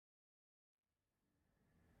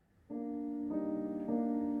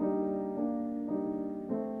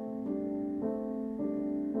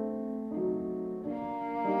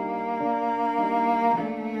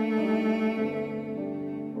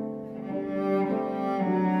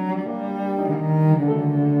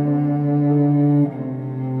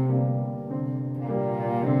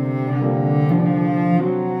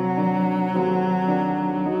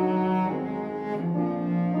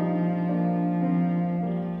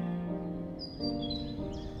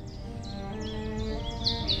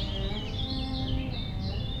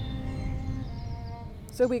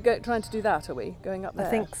So we're trying to do that, are we? Going up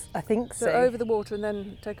there? I think so. So over the water and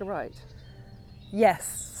then take a right?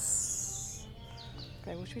 Yes.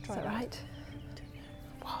 Okay, well, should we try Is that that? right?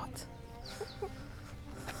 What?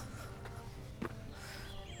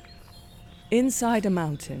 Inside a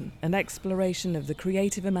Mountain, an exploration of the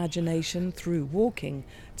creative imagination through walking,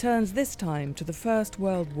 turns this time to the First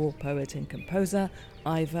World War poet and composer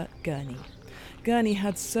Ivor Gurney. Gurney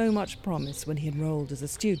had so much promise when he enrolled as a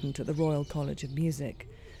student at the Royal College of Music.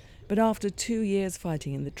 But after 2 years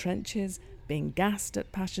fighting in the trenches, being gassed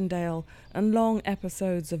at Passchendaele, and long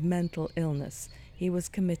episodes of mental illness, he was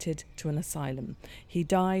committed to an asylum. He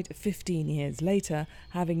died 15 years later,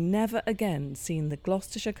 having never again seen the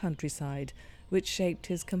Gloucestershire countryside, which shaped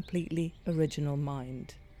his completely original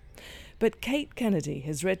mind. But Kate Kennedy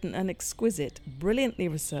has written an exquisite, brilliantly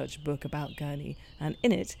researched book about Gurney, and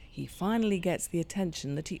in it he finally gets the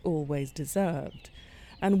attention that he always deserved.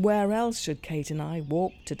 And where else should Kate and I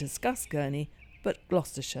walk to discuss Gurney but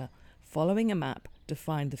Gloucestershire, following a map to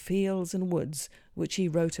find the fields and woods which he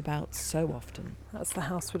wrote about so often. That's the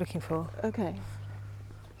house we're looking for. Okay.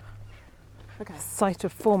 Okay. Site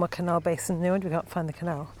of former canal basin. No wonder we can't find the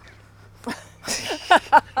canal.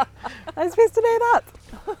 I'm supposed to know that.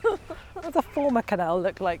 What does a former canal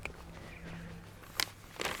look like?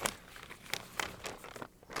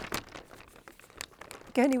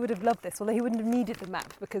 Gurney would have loved this, although he wouldn't have needed the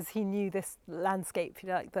map because he knew this landscape,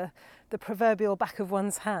 like the proverbial back of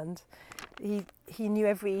one's hand. He knew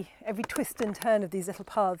every twist and turn of these little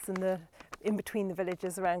paths in between the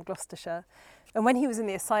villages around Gloucestershire. And when he was in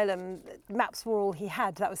the asylum, maps were all he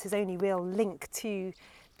had. That was his only real link to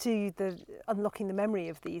the unlocking the memory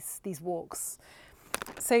of these walks.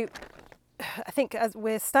 So I think as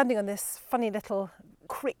we're standing on this funny little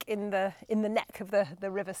crick in the neck of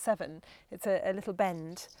the River Severn, it's a little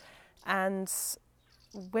bend, and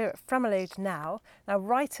we're at Framalode now. Now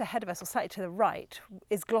right ahead of us, or slightly to the right,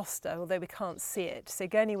 is Gloucester, although we can't see it. So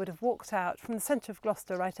Gurney would have walked out from the centre of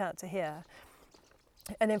Gloucester right out to here.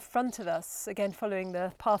 And in front of us, again following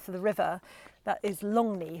the path of the river, that is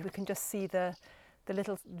Longley. We can just see the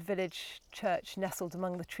little village church nestled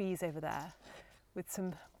among the trees over there, with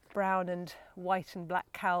some brown and white and black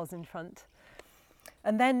cows in front.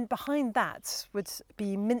 And then behind that would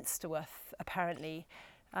be Minsterworth, apparently.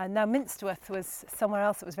 Now Minsterworth was somewhere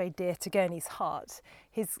else that was very dear to Gurney's heart.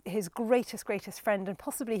 His greatest friend, and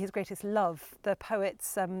possibly his greatest love, the poet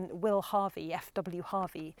Will Harvey, F.W.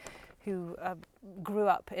 Harvey, who grew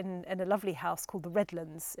up in a lovely house called the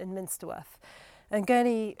Redlands in Minsterworth. And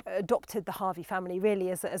Gurney adopted the Harvey family really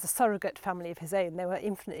as a surrogate family of his own. They were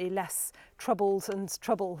infinitely less troubled and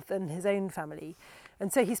trouble than his own family.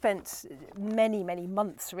 And so he spent many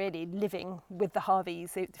months really living with the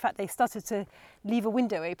Harveys. In fact, they started to leave a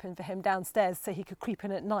window open for him downstairs so he could creep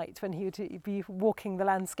in at night when he would be walking the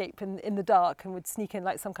landscape in the dark, and would sneak in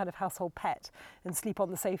like some kind of household pet and sleep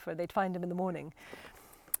on the sofa, and they'd find him in the morning.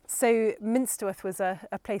 So Minsterworth was a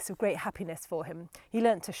place of great happiness for him. He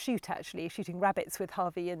learnt to shoot, actually, shooting rabbits with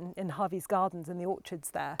Harvey in Harvey's gardens and the orchards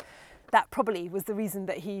there. That probably was the reason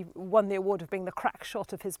that he won the award of being the crack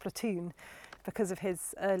shot of his platoon, because of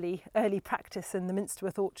his early practice in the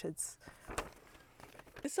Minsterworth orchards.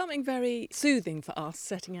 There's something very soothing for us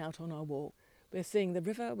setting out on our walk. We're seeing the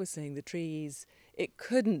river, we're seeing the trees. It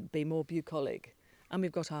couldn't be more bucolic. And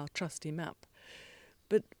we've got our trusty map.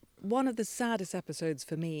 But one of the saddest episodes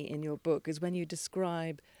for me in your book is when you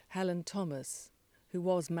describe Helen Thomas, who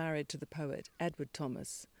was married to the poet Edward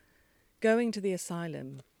Thomas, going to the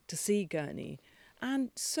asylum to see Gurney,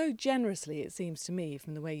 and so generously, it seems to me,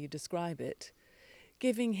 from the way you describe it,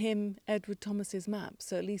 giving him Edward Thomas's map,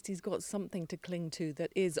 so at least he's got something to cling to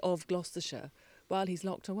that is of Gloucestershire while he's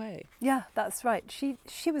locked away. Yeah, that's right. She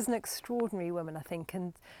was an extraordinary woman, I think,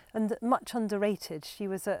 and much underrated. She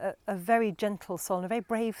was a very gentle soul and a very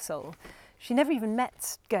brave soul. She never even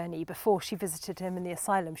met Gurney before she visited him in the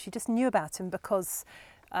asylum. She just knew about him because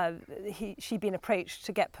she'd been approached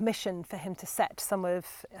to get permission for him to set some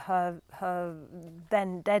of her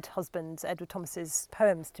then dead husband, Edward Thomas's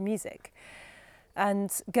poems to music.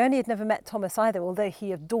 And Gurney had never met Thomas either, although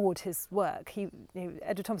he adored his work.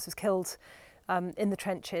 Edward Thomas was killed in the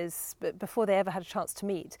trenches before they ever had a chance to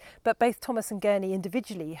meet. But both Thomas and Gurney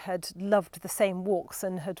individually had loved the same walks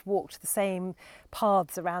and had walked the same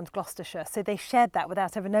paths around Gloucestershire, so they shared that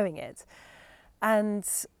without ever knowing it. And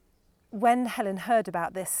when Helen heard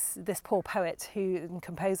about this poor poet and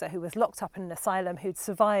composer who was locked up in an asylum, who'd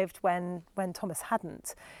survived when Thomas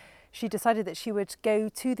hadn't, she decided that she would go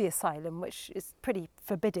to the asylum, which is pretty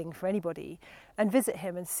forbidding for anybody, and visit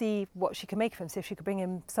him and see what she could make of him, see if she could bring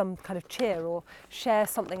him some kind of cheer or share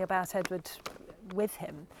something about Edward with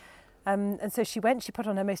him. And so she went. She put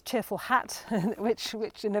on her most cheerful hat, which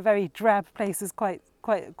in a very drab place is quite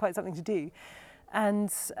something to do,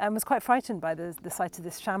 and was quite frightened by the sight of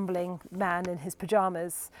this shambling man in his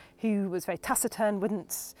pyjamas, who was very taciturn,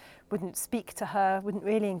 wouldn't speak to her, wouldn't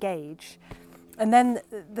really engage. And then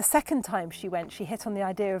the second time she went, she hit on the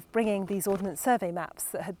idea of bringing these Ordnance Survey maps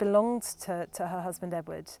that had belonged to her husband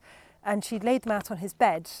Edward, and she laid them out on his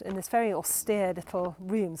bed in this very austere little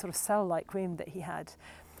room, sort of cell-like room that he had.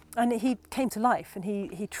 And he came to life, and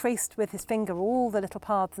he traced with his finger all the little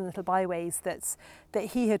paths and little byways that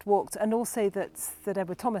he had walked, and also that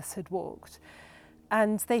Edward Thomas had walked.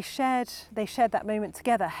 And they shared that moment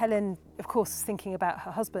together. Helen, of course, was thinking about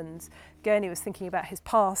her husband. Gurney was thinking about his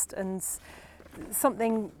past, and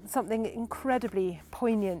something incredibly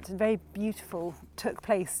poignant and very beautiful took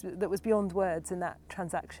place that was beyond words in that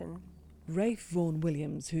transaction. Ralph Vaughan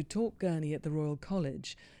Williams, who taught Gurney at the Royal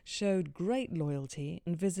College, showed great loyalty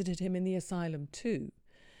and visited him in the asylum too.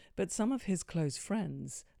 But some of his close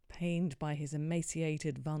friends, pained by his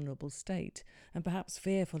emaciated, vulnerable state, and perhaps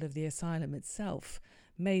fearful of the asylum itself,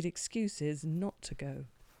 made excuses not to go.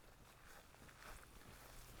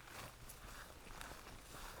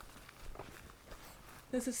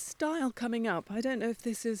 There's a stile coming up. I don't know if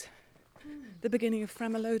this is the beginning of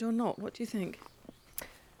Framelode or not. What do you think?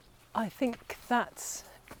 I think that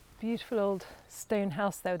beautiful old stone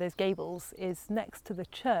house there with those gables is next to the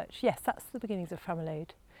church. Yes, that's the beginnings of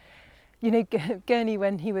Framelode. You know, Gurney,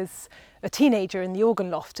 when he was a teenager in the organ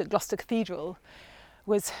loft at Gloucester Cathedral,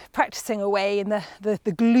 was practising away in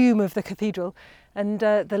the gloom of the cathedral, and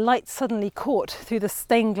the light suddenly caught through the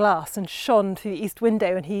stained glass and shone through the east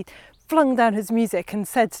window, and he flung down his music and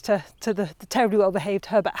said to the terribly well-behaved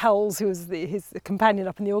Herbert Howells, who was his companion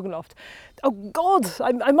up in the organ loft, "Oh God,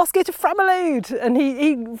 I must go to Framelode!" And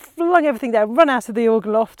he flung everything down, run out of the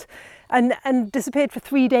organ loft, and disappeared for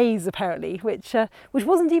 3 days apparently, which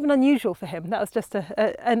wasn't even unusual for him. That was just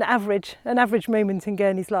an average moment in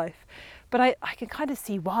Gurney's life. But I can kind of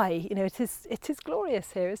see why. You know, it is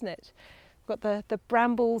glorious here, isn't it? We've got the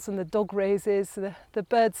brambles and the dog roses, the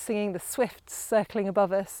birds singing, the swifts circling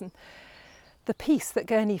above us, and the peace that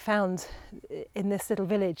Gurney found in this little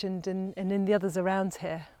village and in the others around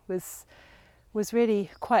here was really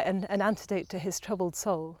quite an antidote to his troubled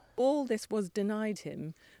soul. All this was denied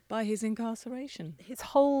him by his incarceration. His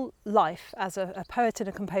whole life as a poet and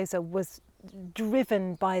a composer was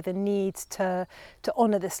driven by the need to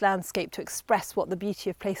honour this landscape, to express what the beauty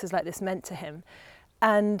of places like this meant to him.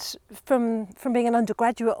 And from being an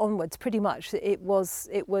undergraduate onwards, pretty much it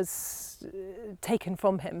was taken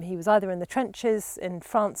from him. He was either in the trenches in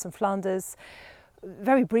France and Flanders,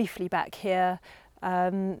 very briefly back here,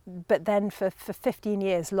 but then for 15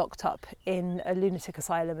 years locked up in a lunatic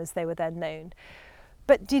asylum, as they were then known.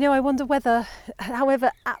 But do you know, I wonder whether,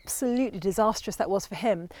 however absolutely disastrous that was for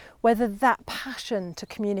him, whether that passion to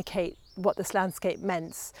communicate what this landscape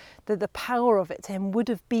meant, that the power of it to him would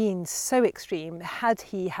have been so extreme had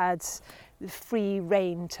he had free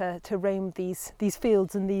rein to roam these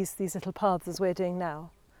fields and these little paths as we're doing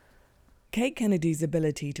now. Kate Kennedy's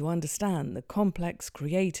ability to understand the complex,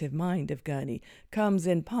 creative mind of Gurney comes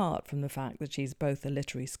in part from the fact that she's both a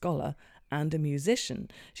literary scholar and a musician.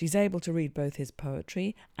 She's able to read both his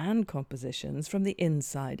poetry and compositions from the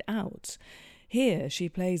inside out. Here she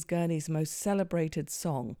plays Gurney's most celebrated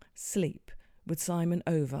song, Sleep, with Simon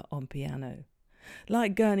Over on piano.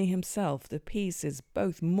 Like Gurney himself, the piece is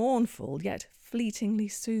both mournful yet fleetingly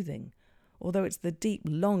soothing, although it's the deep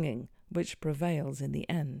longing which prevails in the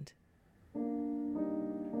end.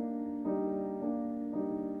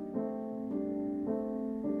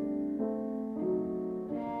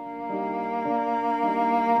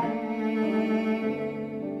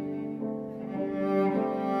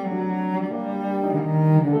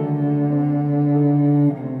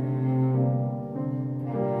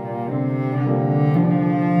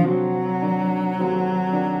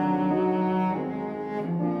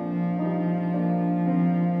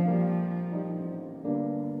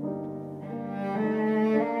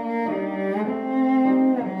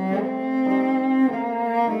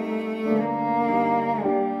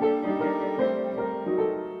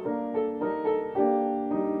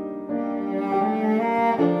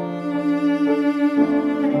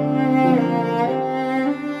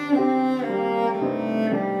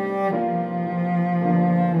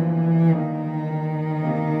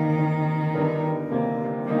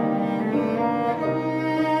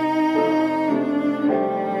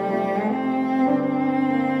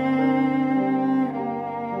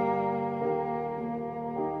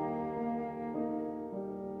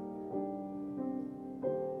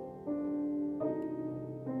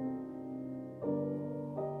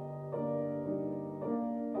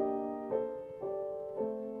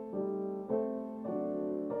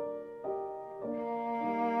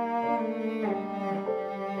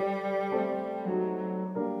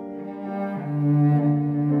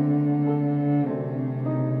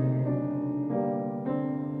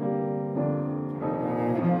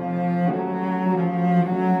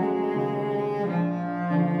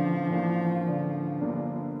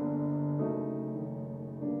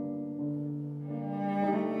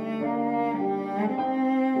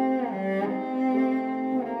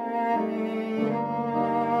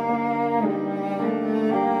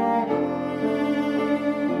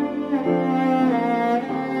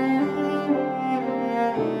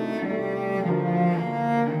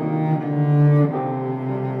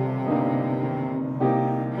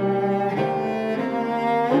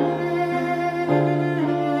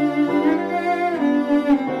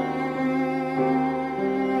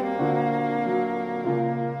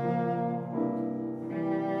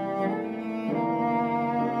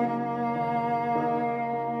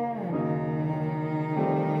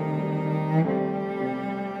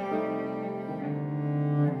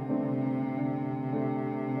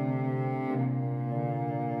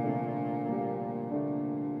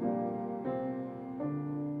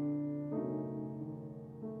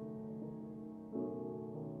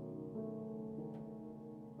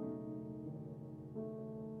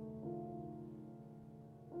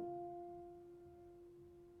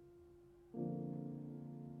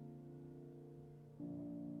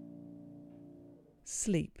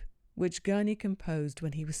 Sleep, which Gurney composed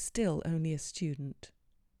when he was still only a student.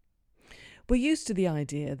 We're used to the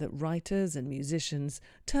idea that writers and musicians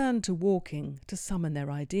turn to walking to summon their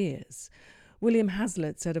ideas. William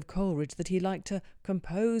Hazlitt said of Coleridge that he liked to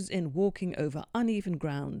compose in walking over uneven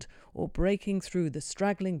ground or breaking through the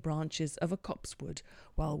straggling branches of a copsewood,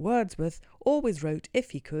 while Wordsworth always wrote,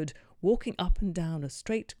 if he could, walking up and down a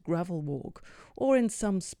straight gravel walk, or in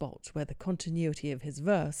some spot where the continuity of his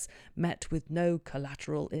verse met with no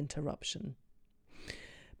collateral interruption.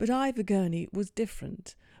 But Ivor Gurney was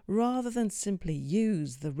different. Rather than simply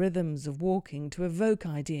use the rhythms of walking to evoke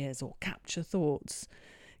ideas or capture thoughts,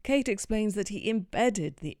 Kate explains that he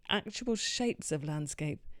embedded the actual shapes of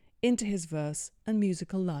landscape into his verse and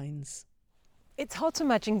musical lines. It's hard to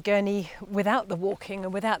imagine Gurney without the walking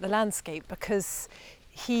and without the landscape, because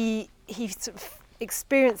he sort of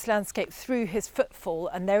experienced landscape through his footfall,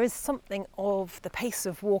 and there is something of the pace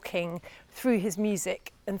of walking through his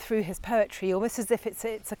music and through his poetry, almost as if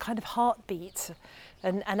it's a kind of heartbeat,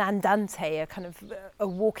 an andante, a kind of a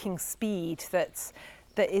walking speed that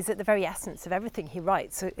is at the very essence of everything he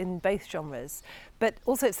writes in both genres. But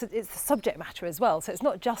also it's the subject matter as well. So it's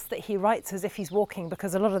not just that he writes as if he's walking,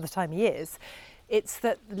 because a lot of the time he is. It's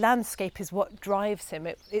that landscape is what drives him.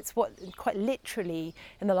 It's what quite literally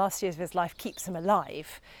in the last years of his life keeps him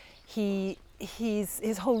alive.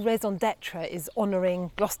 His whole raison d'etre is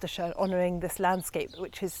honouring Gloucestershire, honouring this landscape,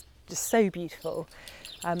 which is just so beautiful.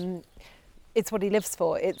 It's what he lives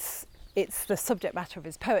for. It's the subject matter of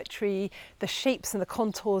his poetry. The shapes and the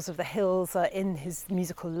contours of the hills are in his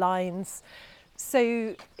musical lines.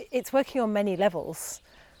 So it's working on many levels.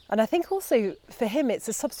 And I think also for him it's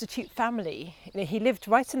a substitute family. He lived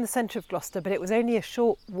right in the centre of Gloucester, but it was only a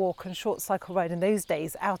short walk and short cycle ride in those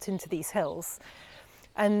days out into these hills.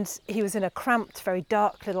 And he was in a cramped, very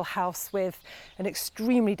dark little house with an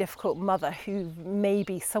extremely difficult mother who may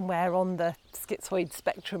be somewhere on the schizoid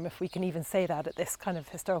spectrum, if we can even say that at this kind of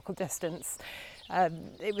historical distance.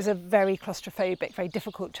 It was a very claustrophobic, very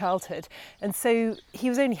difficult childhood. And so he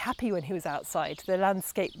was only happy when he was outside. The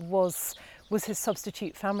landscape was his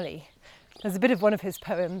substitute family. There's a bit of one of his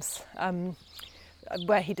poems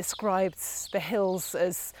where he describes the hills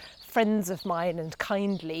as friends of mine and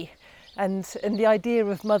kindly. And the idea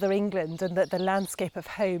of Mother England and that the landscape of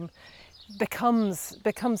home becomes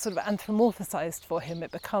sort of anthropomorphized for him.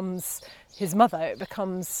 It becomes his mother. It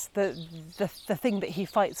becomes the thing that he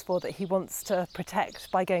fights for, that he wants to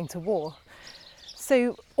protect by going to war.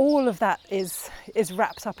 So all of that is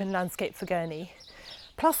wrapped up in landscape for Gurney.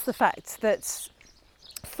 Plus the fact that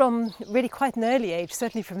from really quite an early age,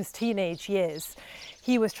 certainly from his teenage years,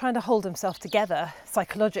 he was trying to hold himself together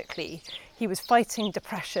psychologically. He was fighting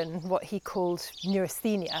depression, what he called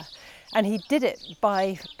neurasthenia, and he did it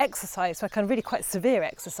by exercise, so kind of really quite severe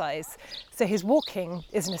exercise. So his walking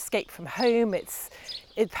is an escape from home, it's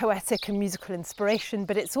poetic and musical inspiration,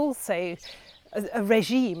 but it's also a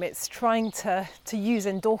regime. It's trying to use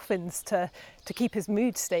endorphins to keep his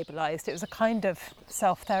mood stabilised. It was a kind of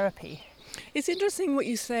self-therapy. It's interesting what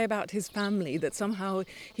you say about his family, that somehow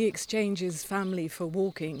he exchanges family for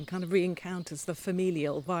walking, kind of re-encounters the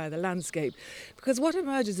familial via the landscape. Because what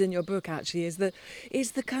emerges in your book actually is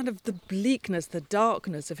the kind of the bleakness, the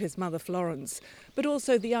darkness of his mother Florence, but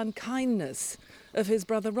also the unkindness of his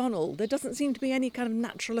brother Ronald. There doesn't seem to be any kind of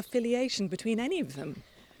natural affiliation between any of them.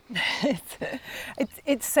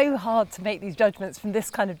 It's so hard to make these judgments from this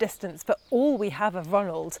kind of distance, but all we have of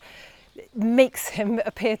Ronald makes him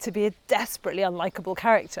appear to be a desperately unlikable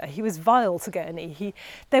character. He was vile to Gurney.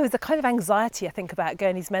 There was a kind of anxiety, I think, about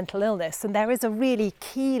Gurney's mental illness, and there is a really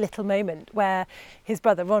key little moment where his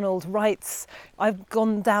brother Ronald writes, "I've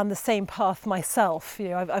gone down the same path myself.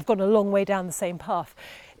 I've gone a long way down the same path."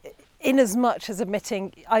 In as much as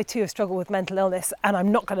admitting, I too have struggled with mental illness, and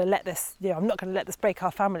I'm not going to let this, I'm not going to let this break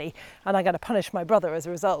our family, and I'm going to punish my brother as a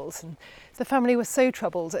result. And the family was so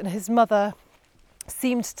troubled, and his mother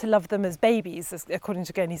seemed to love them as babies, according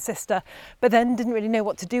to Gurney's sister, but then didn't really know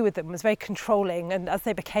what to do with them, was very controlling, and as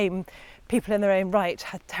they became people in their own right,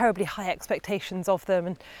 had terribly high expectations of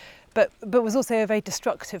them, but was also a very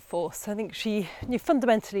destructive force. I think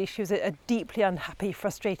fundamentally she was a deeply unhappy,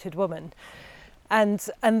 frustrated woman.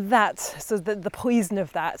 And that, so the poison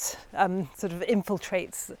of that sort of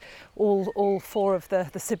infiltrates all four of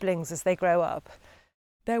the siblings as they grow up.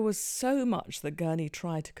 There was so much that Gurney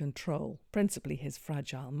tried to control, principally his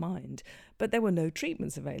fragile mind, but there were no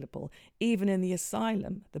treatments available. Even in the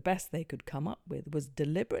asylum, the best they could come up with was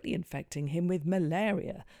deliberately infecting him with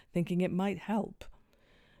malaria, thinking it might help.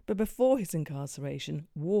 But before his incarceration,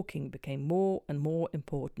 walking became more and more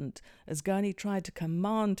important as Gurney tried to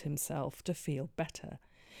command himself to feel better.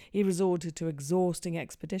 He resorted to exhausting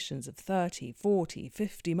expeditions of 30, 40,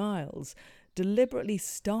 50 miles, deliberately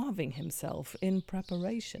starving himself in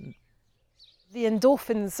preparation. The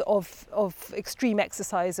endorphins of extreme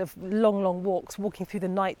exercise, of long walks, walking through the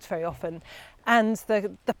night very often, and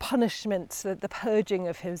the punishment, the purging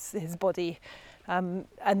of his body, and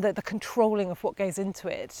the controlling of what goes into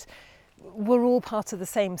it, were all part of the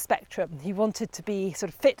same spectrum. He wanted to be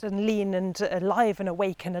sort of fit and lean and alive and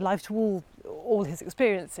awake and alive to all his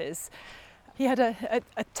experiences. He had a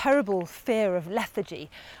terrible fear of lethargy,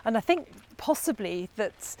 and I think possibly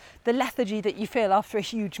that the lethargy that you feel after a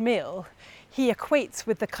huge meal he equates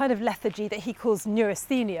with the kind of lethargy that he calls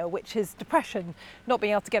neurasthenia, which is depression, not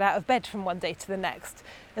being able to get out of bed from one day to the next.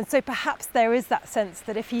 And so perhaps there is that sense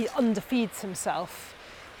that if he underfeeds himself,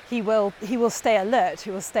 he will stay alert,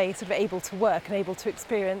 he will stay sort of able to work and able to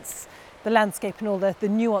experience the landscape and all the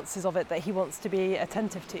nuances of it that he wants to be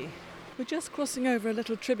attentive to. We're just crossing over a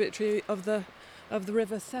little tributary of the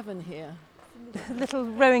River Severn here. A little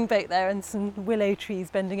rowing boat there and some willow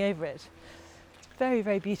trees bending over it. Very,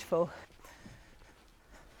 very beautiful.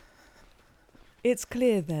 It's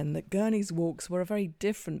clear then that Gurney's walks were a very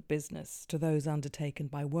different business to those undertaken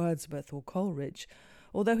by Wordsworth or Coleridge,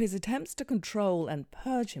 although his attempts to control and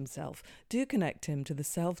purge himself do connect him to the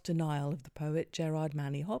self-denial of the poet Gerard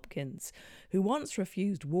Manley Hopkins, who once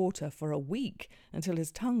refused water for a week until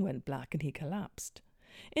his tongue went black and he collapsed.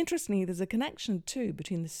 Interestingly, there's a connection too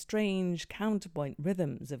between the strange counterpoint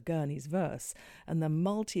rhythms of Gurney's verse and the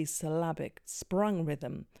multi-syllabic sprung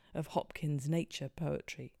rhythm of Hopkins' nature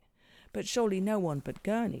poetry. But surely no one but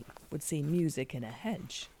Gurney would see music in a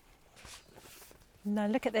hedge. Now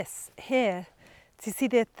look at this here. Do you see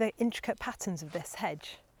the intricate patterns of this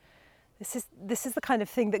hedge? This is the kind of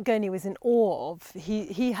thing that Gurney was in awe of.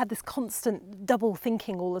 He had this constant double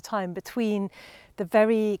thinking all the time between the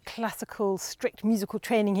very classical, strict musical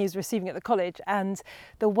training he was receiving at the college and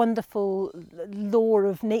the wonderful lore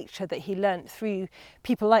of nature that he learnt through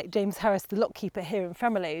people like James Harris, the lockkeeper here in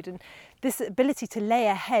Fremelode. And this ability to lay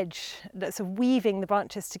a hedge that's sort of weaving the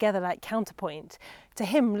branches together like counterpoint, to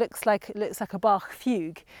him looks like a Bach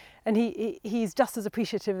fugue. And he's just as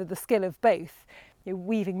appreciative of the skill of both.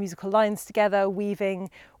 Weaving musical lines together,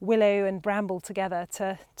 weaving willow and bramble together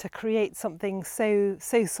to create something so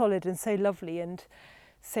solid and so lovely and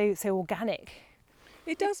so organic.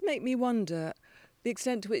 It does make me wonder the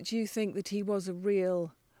extent to which you think that he was a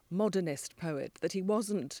real modernist poet, that he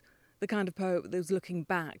wasn't the kind of poet that was looking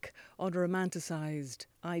back on a romanticised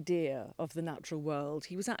idea of the natural world.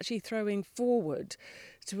 He was actually throwing forward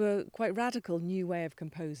to a quite radical new way of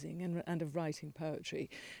composing and of writing poetry.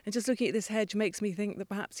 And just looking at this hedge makes me think that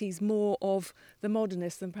perhaps he's more of the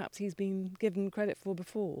modernist than perhaps he's been given credit for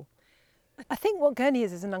before. I think what Gurney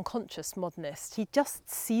is an unconscious modernist. He just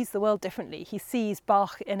sees the world differently. He sees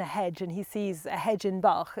Bach in a hedge and he sees a hedge in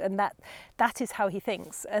Bach, and that is how he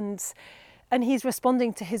thinks. And he's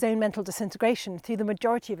responding to his own mental disintegration through the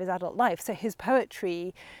majority of his adult life. So his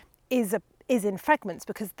poetry is in fragments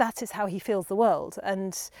because that is how he feels the world.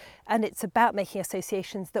 And it's about making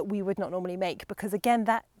associations that we would not normally make, because again,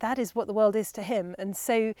 that is what the world is to him. And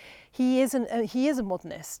so he is a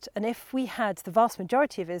modernist. And if we had the vast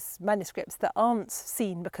majority of his manuscripts that aren't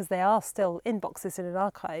seen because they are still in boxes in an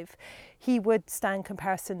archive, he would stand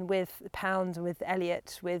comparison with Pound, with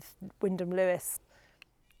Eliot, with Wyndham Lewis.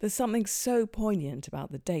 There's something so poignant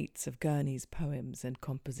about the dates of Gurney's poems and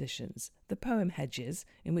compositions. The poem Hedges,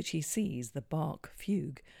 in which he sees the Bach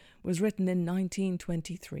fugue, was written in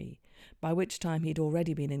 1923, by which time he'd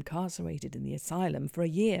already been incarcerated in the asylum for a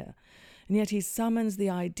year, and yet he summons the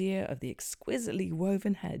idea of the exquisitely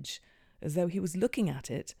woven hedge as though he was looking at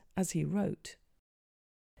it as he wrote.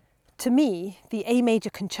 To me, the A major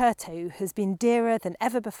concerto has been dearer than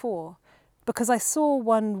ever before, because I saw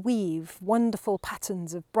one weave wonderful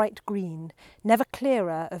patterns of bright green, never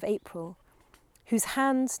clearer of April, whose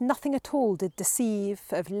hands nothing at all did deceive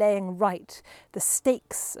of laying right the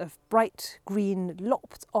stakes of bright green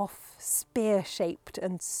lopped off, spear-shaped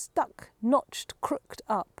and stuck, notched, crooked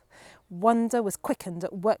up. Wonder was quickened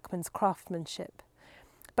at workman's craftsmanship.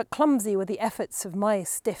 But clumsy were the efforts of my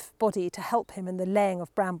stiff body to help him in the laying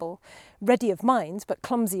of bramble, ready of mind but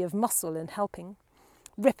clumsy of muscle in helping.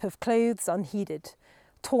 Rip of clothes unheeded,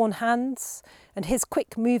 torn hands, and his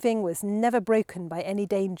quick moving was never broken by any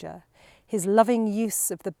danger. His loving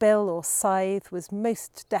use of the bill or scythe was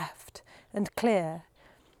most deft and clear.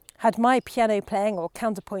 Had my piano playing or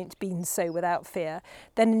counterpoint been so without fear,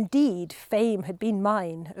 then indeed fame had been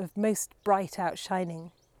mine of most bright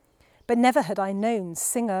outshining. But never had I known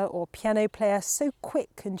singer or piano player so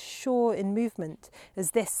quick and sure in movement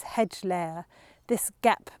as this hedge layer, this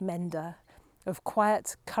gap mender, of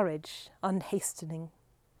quiet courage unhastening.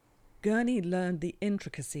 Gurney learned the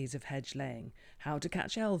intricacies of hedge laying, how to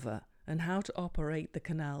catch elver, and how to operate the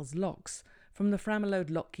canal's locks from the Framelode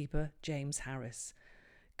lockkeeper James Harris.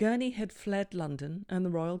 Gurney had fled London and the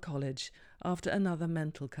Royal College after another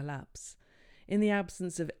mental collapse. In the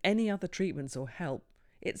absence of any other treatments or help,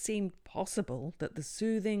 it seemed possible that the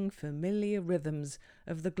soothing, familiar rhythms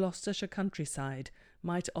of the Gloucestershire countryside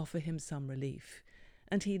might offer him some relief.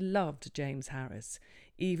 And he loved James Harris,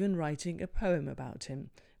 even writing a poem about him,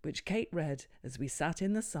 which Kate read as we sat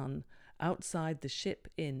in the sun outside the Ship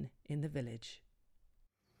Inn in the village.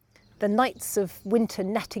 The nights of winter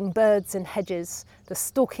netting birds in hedges, the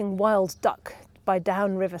stalking wild duck by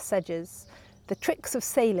down river sedges, the tricks of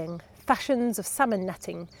sailing, fashions of salmon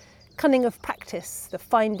netting, cunning of practice, the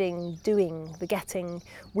finding, doing, the getting,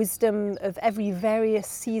 wisdom of every various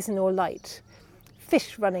season or light,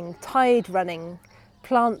 fish running, tide running,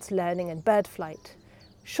 plant learning and bird flight,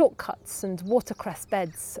 shortcuts and watercress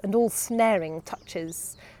beds and all snaring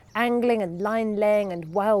touches, angling and line laying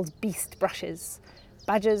and wild beast brushes,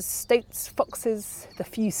 badgers, stoats, foxes, the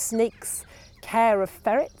few snakes, care of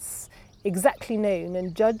ferrets, exactly known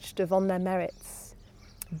and judged of on their merits,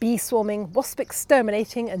 bee swarming, wasp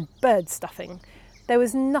exterminating and bird stuffing. There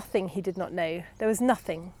was nothing he did not know. There was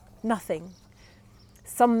nothing.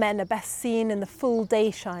 Some men are best seen in the full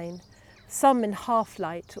day shine, some in half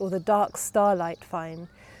light or the dark starlight fine.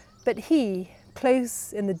 But he,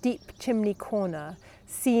 close in the deep chimney corner,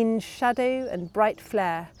 seen shadow and bright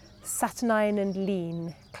flare, saturnine and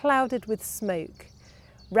lean, clouded with smoke,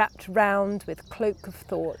 wrapped round with cloak of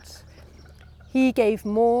thought. He gave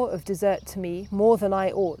more of dessert to me, more than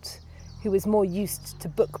I ought, who was more used to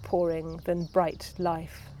book pouring than bright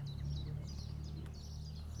life.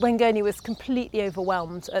 When Gurney was completely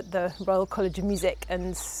overwhelmed at the Royal College of Music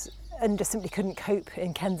and just simply couldn't cope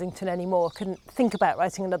in Kensington anymore, couldn't think about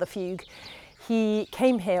writing another fugue, he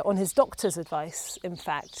came here on his doctor's advice, in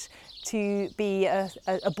fact, to be a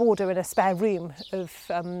boarder in a spare room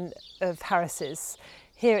of Harris's,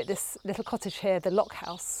 here at this little cottage here, the Lock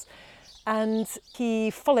House. And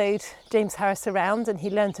he followed James Harris around and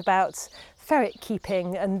he learnt about ferret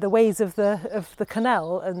keeping and the ways of the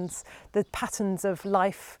canal and the patterns of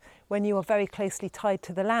life when you are very closely tied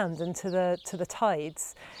to the land and to the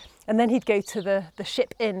tides. And then he'd go to the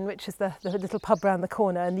Ship Inn, which is the little pub round the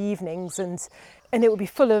corner in the evenings, and it would be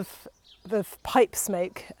full of pipe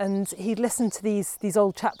smoke, and he'd listen to these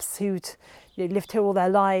old chaps who'd lived here all their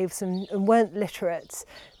lives and weren't literate,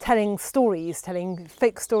 telling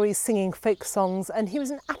folk stories, singing folk songs, and he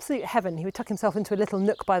was in absolute heaven. He would tuck himself into a little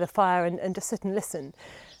nook by the fire and just sit and listen.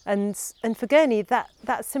 And for Gurney,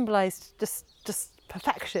 that symbolised just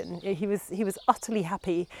perfection. He was utterly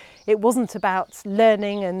happy. It wasn't about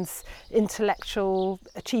learning and intellectual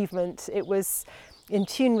achievement. It was in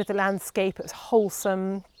tune with the landscape. It was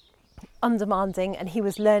wholesome, undemanding, and he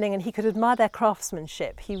was learning, and he could admire their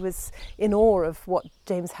craftsmanship. He was in awe of what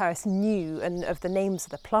James Harris knew and of the names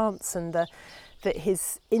of the plants and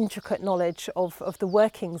his intricate knowledge of the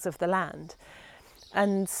workings of the land.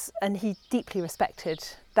 And he deeply respected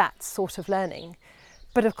that sort of learning.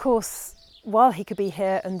 But of course, while he could be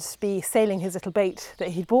here and be sailing his little boat that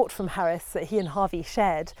he'd bought from Harris, that he and Harvey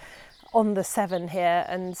shared, on the Severn here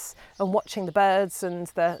and watching the birds and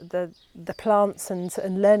the plants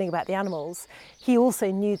and learning about the animals, he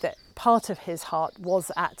also knew that part of his heart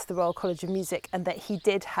was at the Royal College of Music and that he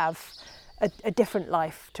did have a different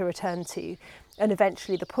life to return to. And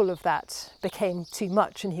eventually the pull of that became too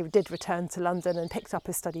much and he did return to London and picked up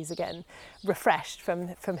his studies again, refreshed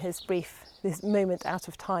from this moment out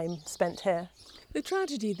of time spent here. The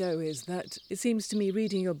tragedy, though, is that it seems to me,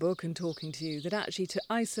 reading your book and talking to you, that actually to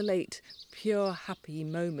isolate pure happy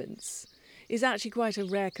moments is actually quite a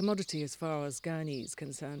rare commodity as far as Gurney's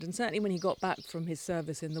concerned. And certainly when he got back from his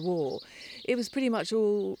service in the war, it was pretty much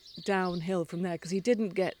all downhill from there, because he didn't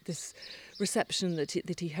get this reception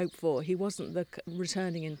that he hoped for. He wasn't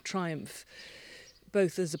returning in triumph,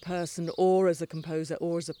 both as a person or as a composer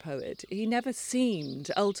or as a poet. He never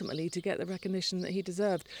seemed ultimately to get the recognition that he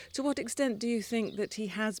deserved. To what extent do you think that he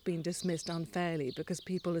has been dismissed unfairly because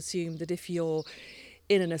people assume that if you're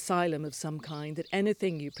in an asylum of some kind, that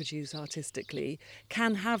anything you produce artistically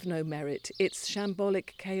can have no merit? It's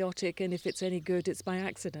shambolic, chaotic, and if it's any good, it's by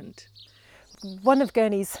accident. One of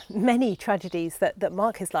Gurney's many tragedies that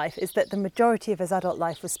mark his life is that the majority of his adult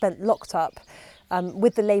life was spent locked up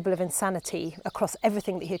with the label of insanity across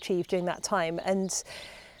everything that he achieved during that time. And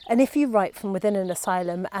if you write from within an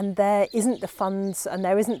asylum and there isn't the funds and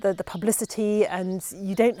there isn't the publicity and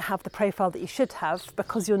you don't have the profile that you should have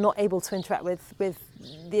because you're not able to interact with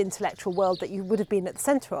the intellectual world that you would have been at the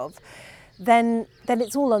centre of, then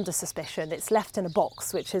it's all under suspicion. It's left in a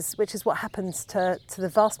box, which is what happens to the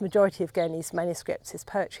vast majority of Gurney's manuscripts, his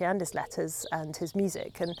poetry and his letters and his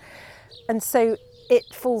music. And so it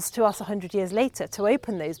falls to us 100 years later to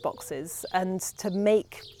open those boxes and to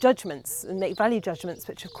make judgments and make value judgments,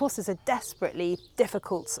 which of course is a desperately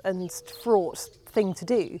difficult and fraught thing to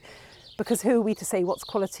do. Because who are we to say what's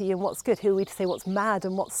quality and what's good? Who are we to say what's mad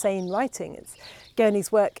and what's sane writing?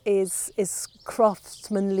 Gurney's work is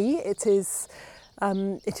craftsmanly. It is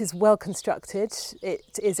well constructed.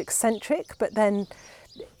 It is eccentric. But then,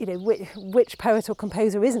 which poet or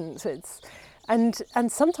composer isn't?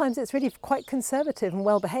 And sometimes it's really quite conservative and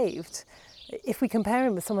well behaved. If we compare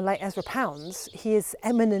him with someone like Ezra Pound, he is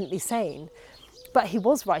eminently sane, but he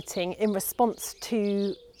was writing in response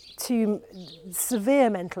to severe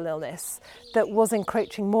mental illness that was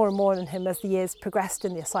encroaching more and more on him as the years progressed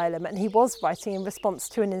in the asylum, and he was writing in response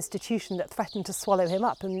to an institution that threatened to swallow him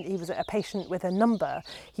up, and he was a patient with a number.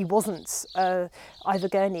 He wasn't Ivor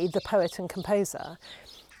Gurney, the poet and composer.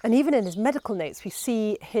 And even in his medical notes, we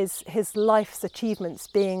see his life's achievements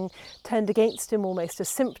being turned against him almost as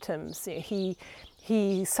symptoms.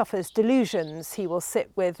 He suffers delusions. He will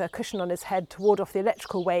sit with a cushion on his head to ward off the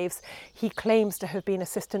electrical waves. He claims to have been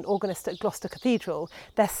assistant organist at Gloucester Cathedral.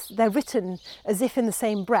 They're written as if in the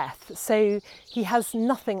same breath. So he has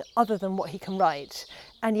nothing other than what he can write.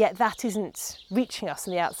 And yet that isn't reaching us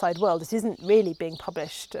in the outside world. It isn't really being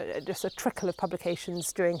published, just a trickle of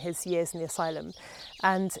publications during his years in the asylum.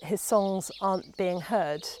 And his songs aren't being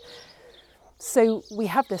heard. So we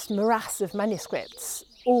have this morass of manuscripts,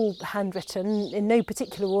 all handwritten in no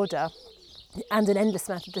particular order, and an endless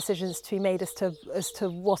amount of decisions to be made as to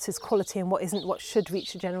what is quality and what isn't, what should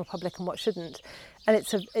reach the general public and what shouldn't. And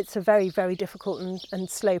it's a very, very difficult and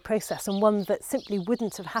slow process, and one that simply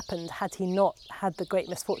wouldn't have happened had he not had the great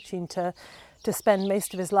misfortune to spend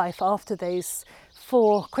most of his life after those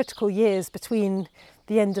 4 critical years between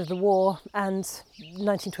the end of the war and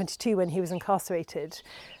 1922, when he was incarcerated,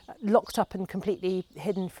 locked up and completely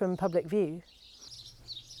hidden from public view.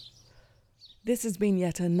 This has been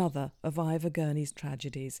yet another of Ivor Gurney's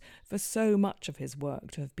tragedies, for so much of his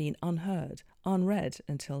work to have been unheard, unread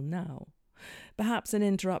until now. Perhaps an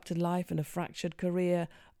interrupted life and a fractured career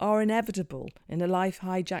are inevitable in a life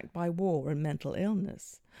hijacked by war and mental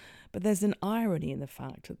illness. But there's an irony in the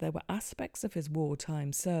fact that there were aspects of his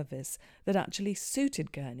wartime service that actually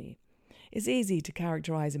suited Gurney. It's easy to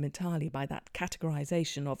characterise him entirely by that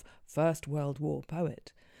categorisation of First World War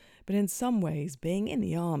poet. But in some ways, being in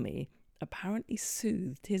the army apparently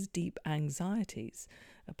soothed his deep anxieties,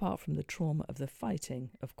 apart from the trauma of the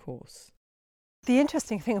fighting, of course. The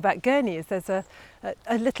interesting thing about Gurney is there's a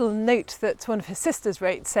little note that one of his sisters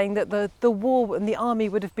wrote saying that the war and the army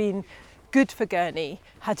would have been good for Gurney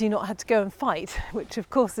had he not had to go and fight, which of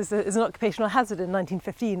course is an occupational hazard in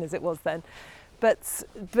 1915 as it was then. But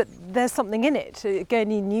there's something in it.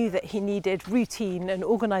 Gurney knew that he needed routine and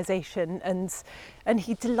organisation, and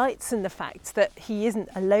he delights in the fact that he isn't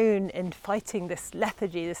alone in fighting this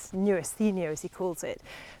lethargy, this neurasthenia as he calls it.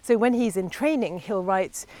 So when he's in training, he'll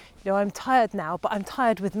write, I'm tired now, but I'm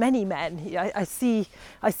tired with many men. I see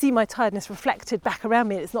my tiredness reflected back around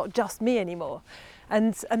me, and it's not just me anymore.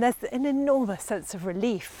 And there's an enormous sense of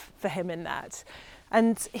relief for him in that.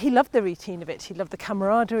 And he loved the routine of it. He loved the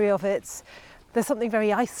camaraderie of it. There's something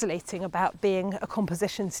very isolating about being a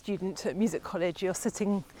composition student at music college. You're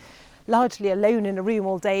sitting largely alone in a room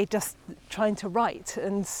all day just trying to write.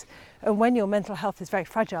 And when your mental health is very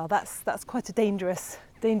fragile, that's quite a dangerous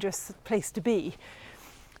place to be.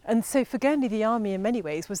 And so for Gurney, the army in many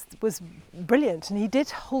ways was brilliant, and he did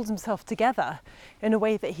hold himself together in a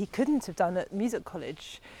way that he couldn't have done at music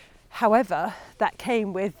college. However, that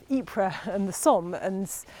came with Ypres and the Somme,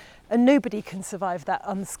 and nobody can survive that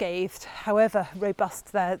unscathed, however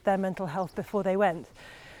robust their mental health before they went.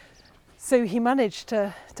 So he managed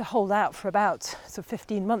to hold out for about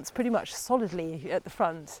 15 months, pretty much solidly at the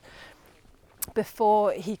front,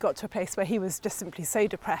 before he got to a place where he was just simply so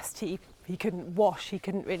depressed he couldn't wash, he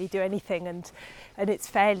couldn't really do anything, and it's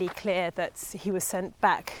fairly clear that he was sent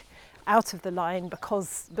back out of the line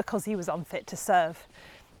because he was unfit to serve.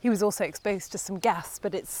 He was also exposed to some gas,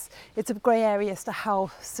 but it's a grey area as to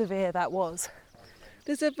how severe that was.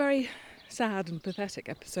 There's a very sad and pathetic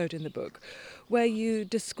episode in the book where you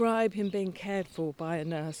describe him being cared for by a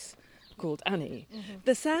nurse called Annie. Mm-hmm.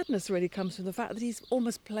 The sadness really comes from the fact that he's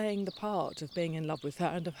almost playing the part of being in love with her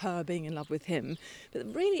and of her being in love with him. But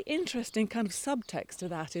the really interesting kind of subtext to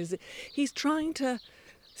that is that he's trying to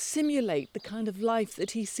simulate the kind of life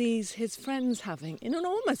that he sees his friends having in an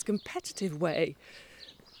almost competitive way,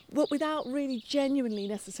 but without really genuinely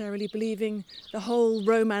necessarily believing the whole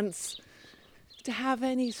romance to have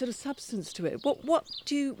any sort of substance to it. What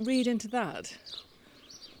do you read into that?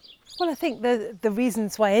 Well, I think the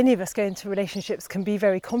reasons why any of us go into relationships can be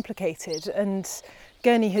very complicated, and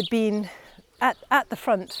Gurney had been at the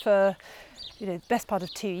front for the best part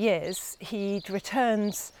of 2 years. He'd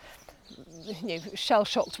returned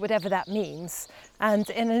shell-shocked, whatever that means, and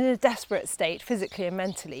in a desperate state, physically and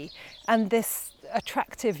mentally. And this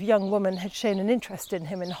attractive young woman had shown an interest in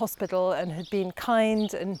him in hospital and had been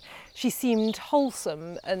kind, and she seemed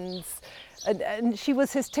wholesome, and she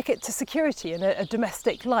was his ticket to security and a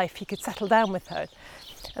domestic life. He could settle down with her.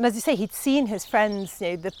 And as you say, he'd seen his friends,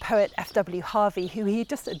 the poet F.W. Harvey, who he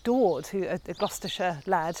just adored, a Gloucestershire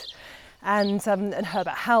lad, and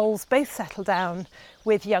Herbert Howells, both settle down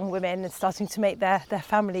with young women and starting to make their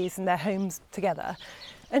families and their homes together.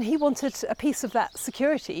 And he wanted a piece of that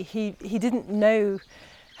security. He didn't know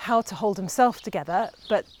how to hold himself together,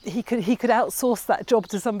 but he could outsource that job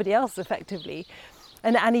to somebody else effectively.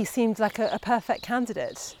 And Annie seemed like a perfect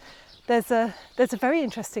candidate. There's a very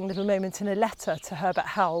interesting little moment in a letter to Herbert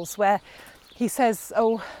Howells where he says,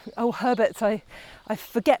 oh Herbert, I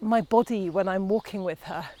forget my body when I'm walking with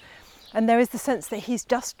her. And there is the sense that he's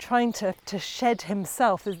just trying to shed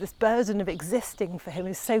himself. There's this burden of existing for him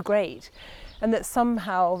is so great. And that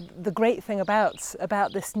somehow the great thing about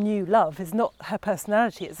this new love is not her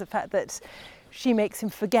personality, it's the fact that she makes him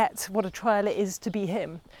forget what a trial it is to be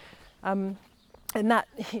him. And that,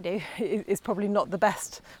 is probably not the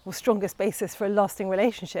best or strongest basis for a lasting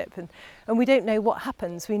relationship. And we don't know what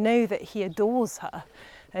happens. We know that he adores her.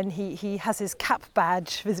 And he has his cap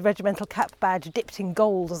badge, his regimental cap badge, dipped in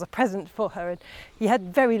gold as a present for her. And he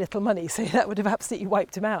had very little money, so that would have absolutely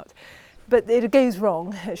wiped him out. But it goes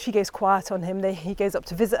wrong. She goes quiet on him. He goes up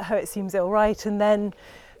to visit her. It seems all right. And then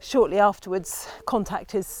shortly afterwards,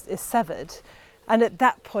 contact is severed. And at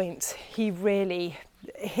that point, he really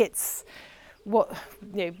hits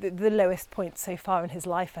the lowest point so far in his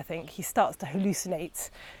life, I think. He starts to hallucinate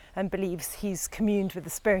and believes he's communed with the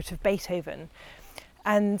spirit of Beethoven.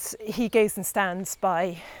 And he goes and stands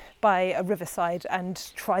by a riverside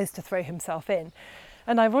and tries to throw himself in,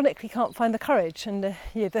 and ironically can't find the courage. And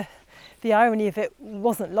the irony of it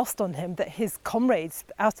wasn't lost on him that his comrades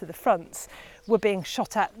out of the front were being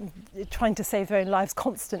shot at, trying to save their own lives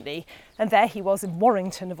constantly, and there he was in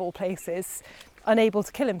Warrington of all places, unable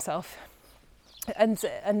to kill himself. And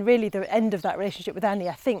really the end of that relationship with Annie,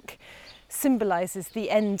 I think, symbolises the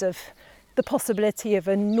end of the possibility of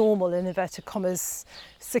a normal, in inverted commas,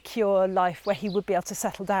 secure life where he would be able to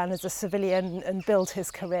settle down as a civilian and build his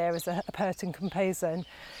career as a poet and composer.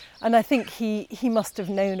 And I think he must have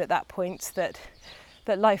known at that point that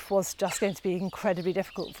life was just going to be incredibly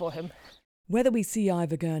difficult for him. Whether we see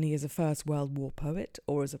Ivor Gurney as a First World War poet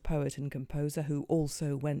or as a poet and composer who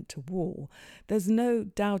also went to war, there's no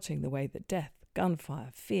doubting the way that death,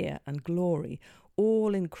 gunfire, fear and glory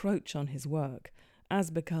all encroach on his work, as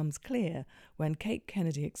becomes clear when Kate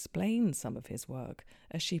Kennedy explains some of his work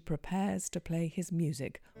as she prepares to play his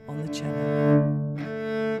music on the cello.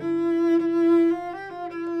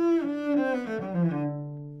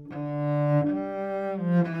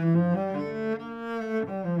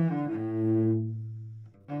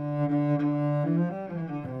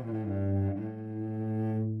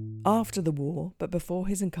 After the war, but before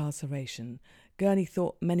his incarceration, Gurney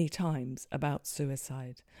thought many times about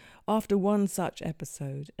suicide. After one such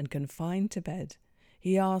episode, and confined to bed,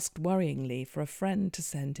 he asked worryingly for a friend to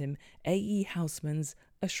send him A.E. Housman's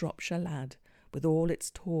A Shropshire Lad, with all its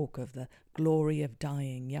talk of the glory of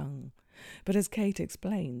dying young. But as Kate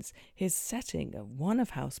explains, his setting of one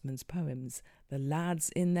of Housman's poems, The Lads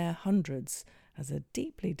in Their Hundreds, has a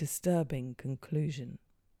deeply disturbing conclusion.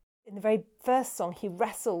 In the very first song, he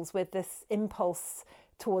wrestles with this impulse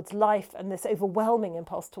towards life and this overwhelming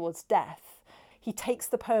impulse towards death. He takes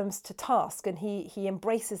the poems to task and he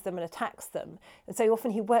embraces them and attacks them. And so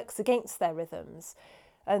often he works against their rhythms.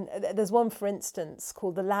 And there's one, for instance,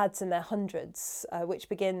 called The Lads in Their Hundreds, which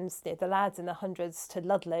begins, the lads in their hundreds to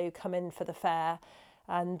Ludlow come in for the fair.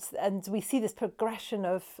 And we see this progression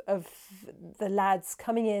of the lads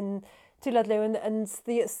coming in to Ludlow and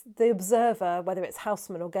the observer, whether it's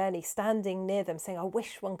Housman or Gurney, standing near them saying, I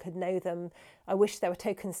wish one could know them. I wish there were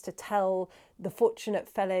tokens to tell the fortunate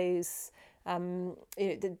fellows,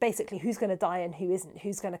 basically who's going to die and who isn't,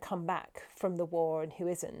 who's going to come back from the war and who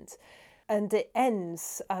isn't. And it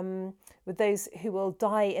ends with those who will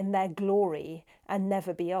die in their glory and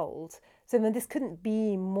never be old. So then this couldn't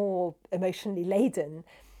be more emotionally laden.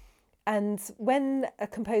 And when a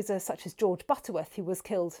composer such as George Butterworth, who was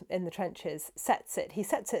killed in the trenches, he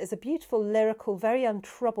sets it as a beautiful, lyrical, very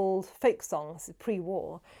untroubled folk song,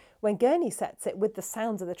 pre-war, when Gurney sets it with the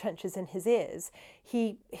sounds of the trenches in his ears,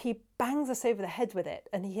 he bangs us over the head with it,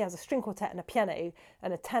 and he has a string quartet and a piano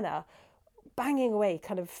and a tenor banging away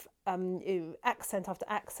kind of accent after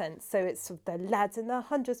accent. So it's sort of the lads in the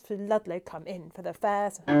hundreds for Ludlow come in for the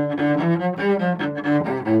fairs.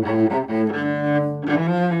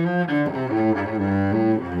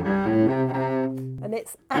 And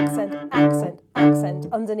it's accent, accent, accent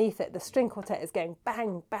underneath it. The string quartet is going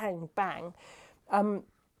bang, bang, bang.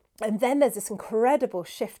 And then there's this incredible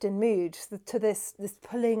shift in mood to this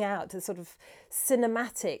pulling out, to sort of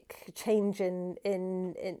cinematic change in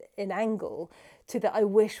angle, to the I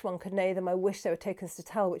wish one could know them, I wish there were tokens to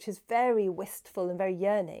tell, which is very wistful and very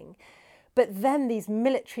yearning. But then these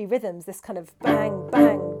military rhythms, this kind of bang,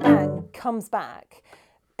 bang, bang, comes back.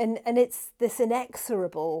 And it's this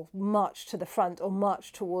inexorable march to the front or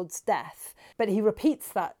march towards death. But he repeats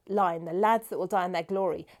that line, the lads that will die in their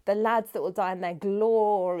glory, the lads that will die in their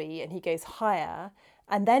glory, and he goes higher.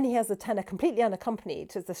 And then he has the tenor completely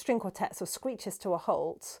unaccompanied as the string quartet sort of screeches to a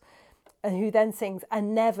halt, and who then sings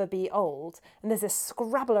 "And Never Be Old." And there's this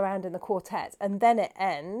scrabble around in the quartet, and then it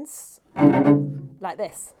ends like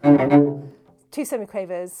this. 2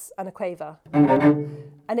 semiquavers and a quaver.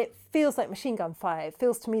 And it feels like machine gun fire. It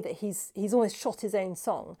feels to me that he's almost shot his own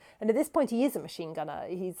song. And at this point, he is a machine gunner.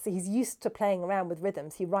 He's used to playing around with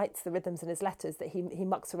rhythms. He writes the rhythms in his letters that he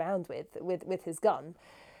mucks around with his gun.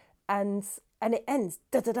 And it ends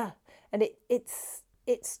da-da-da. And it's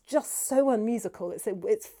just so unmusical.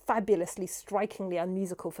 It's fabulously, strikingly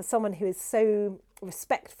unmusical for someone who is so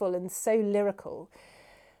respectful and so lyrical,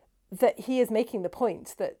 that he is making the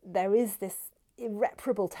point that there is this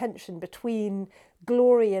irreparable tension between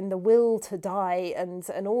glory and the will to die and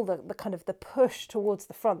all the kind of the push towards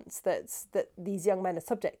the fronts that these young men are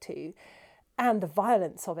subject to, and the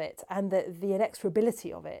violence of it and the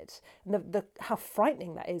inexorability of it, and the how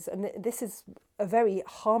frightening that is. And this is a very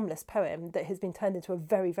harmless poem that has been turned into a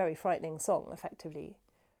very, very frightening song, effectively.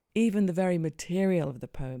 Even the very material of the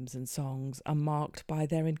poems and songs are marked by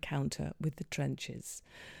their encounter with the trenches,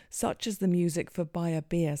 such as the music for By a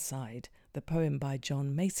Beerside, the poem by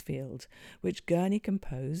John Masefield, which Gurney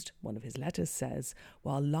composed, one of his letters says,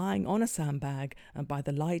 while lying on a sandbag and by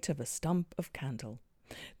the light of a stump of candle.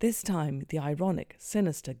 This time the ironic,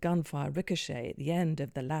 sinister gunfire ricochet at the end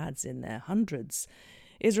of the lads in their hundreds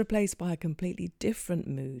is replaced by a completely different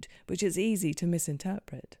mood, which is easy to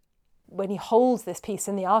misinterpret. When he holds this piece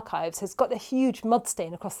in the archives, it's got a huge mud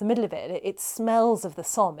stain across the middle of it. It smells of the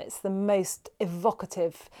Somme. It's the most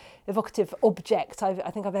evocative object I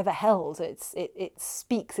think I've ever held. It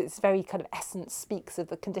speaks, its very kind of essence speaks of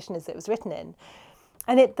the conditions it was written in.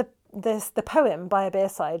 And the poem By a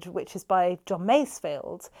Beerside, which is by John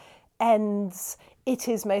Masefield, ends, "It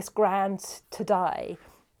is most grand to die."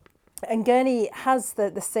 And Gurney has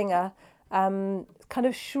the singer kind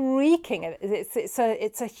of shrieking.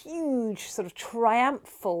 It's a huge sort of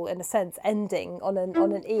triumphal, in a sense, ending on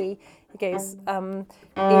an E. He goes,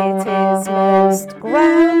 "It is most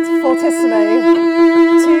grand fortissimo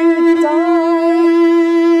to die."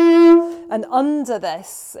 And under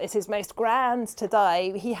this, "It is most grand to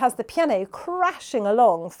die," he has the piano crashing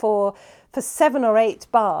along for 7 or 8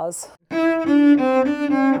 bars.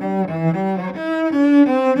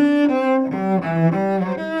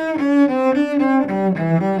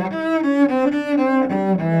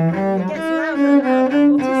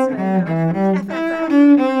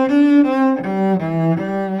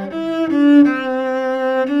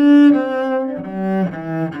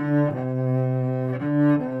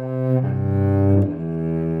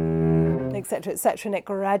 Etc., etc., and it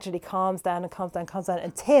gradually calms down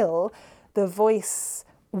until the voice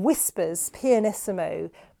whispers pianissimo,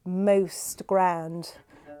 "Most grand,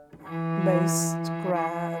 most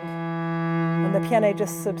grand," and the piano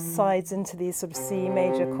just subsides into these sort of C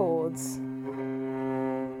major chords,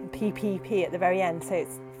 P at the very end, so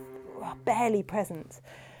it's barely present,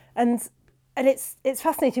 and it's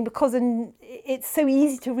fascinating because it's so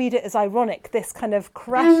easy to read it as ironic, this kind of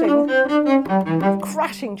crashing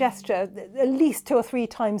gesture, at least 2 or 3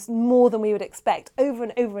 times more than we would expect, over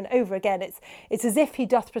and over and over again. It's as if he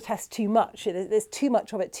doth protest too much. There's too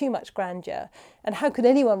much of it, too much grandeur. And how could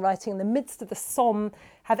anyone writing in the midst of the Somme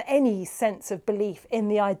have any sense of belief in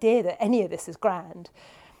the idea that any of this is grand?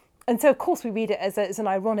 And so, of course, we read it as an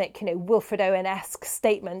ironic, Wilfred Owen-esque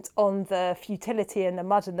statement on the futility and the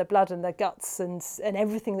mud and the blood and the guts and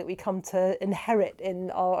everything that we come to inherit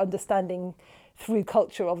in our understanding through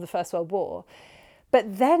culture of the First World War.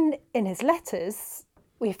 But then in his letters,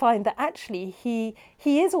 we find that actually he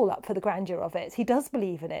is all up for the grandeur of it. He does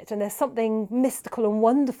believe in it. And there's something mystical and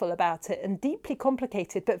wonderful about it, and deeply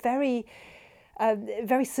complicated, but very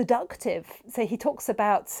very seductive. So he talks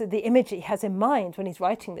about the image he has in mind when he's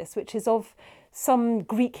writing this, which is of some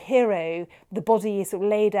Greek hero, the body is sort of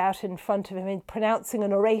laid out in front of him and pronouncing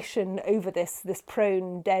an oration over this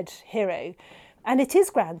prone dead hero. And it is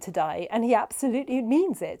grand to die, and he absolutely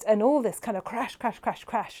means it. And all this kind of crash, crash, crash,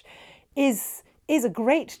 crash is a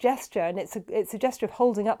great gesture, and it's a gesture of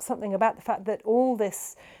holding up something about the fact that all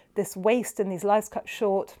this waste and these lives cut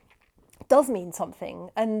short does mean something.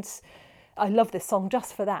 And I love this song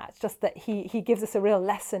just for that, just that he gives us a real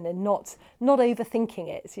lesson in not overthinking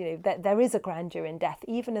it. You know, that there is a grandeur in death,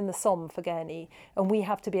 even in the Somme for Gurney, and we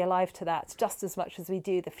have to be alive to that just as much as we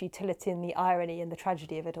do the futility and the irony and the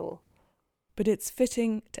tragedy of it all. But it's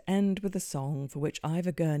fitting to end with a song for which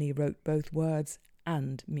Ivor Gurney wrote both words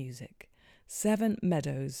and music. Seven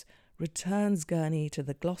Meadows returns Gurney to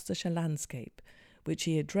the Gloucestershire landscape, which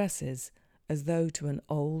he addresses as though to an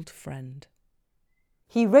old friend.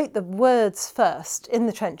 He wrote the words first in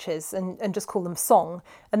the trenches and just called them song,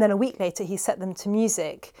 and then a week later he set them to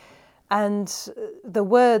music. And the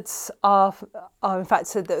words are in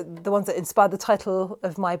fact the ones that inspired the title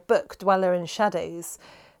of my book, Dweller in Shadows,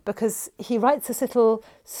 because he writes this little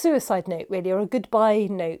suicide note, really, or a goodbye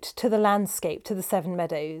note to the landscape, to the Seven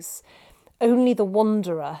Meadows. Only the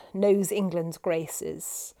wanderer knows England's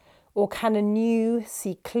graces, or can anew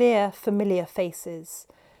see clear, familiar faces.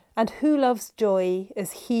 And who loves joy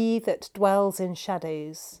as he that dwells in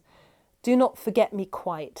shadows? Do not forget me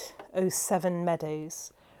quite, O Seven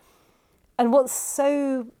Meadows. And what's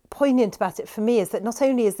so poignant about it for me is that not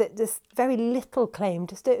only is it this very little claim,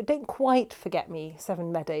 just don't quite forget me,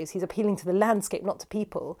 Seven Meadows. He's appealing to the landscape, not to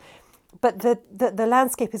people. But the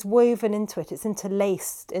landscape is woven into it. It's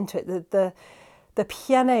interlaced into it. The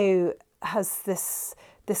piano has this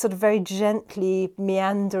sort of very gently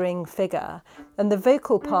meandering figure. And the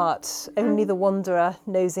vocal part, Only the Wanderer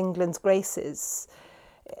knows England's graces,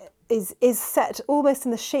 is set almost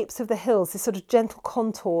in the shapes of the hills, these sort of gentle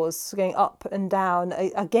contours going up and down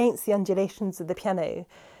against the undulations of the piano.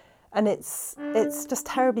 And it's just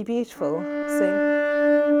terribly beautiful.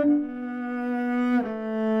 So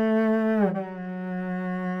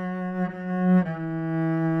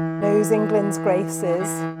knows England's graces.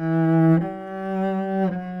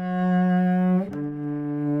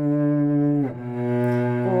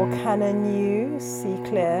 Or can anew see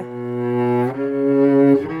clear.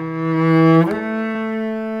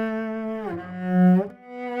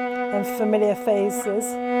 And familiar faces.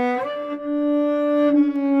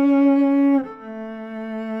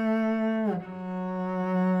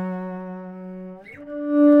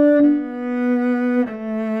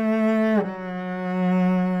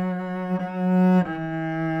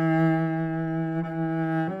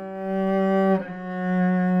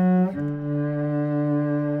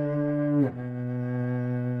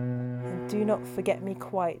 Do not forget me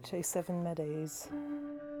quite, O Seven Meadows.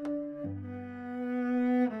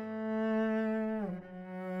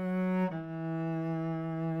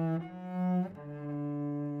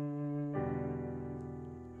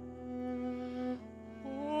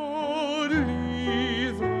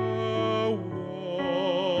 Only the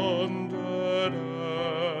wanderer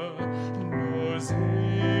knows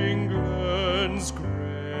England's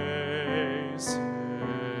graces.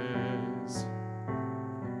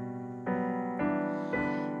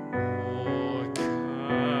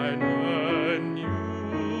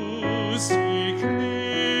 See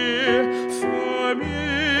clear,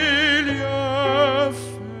 familiar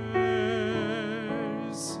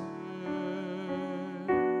faces,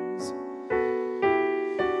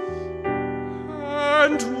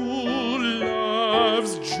 and who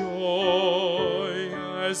loves joy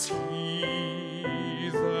as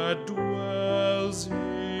he that dwells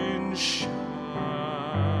in shadows.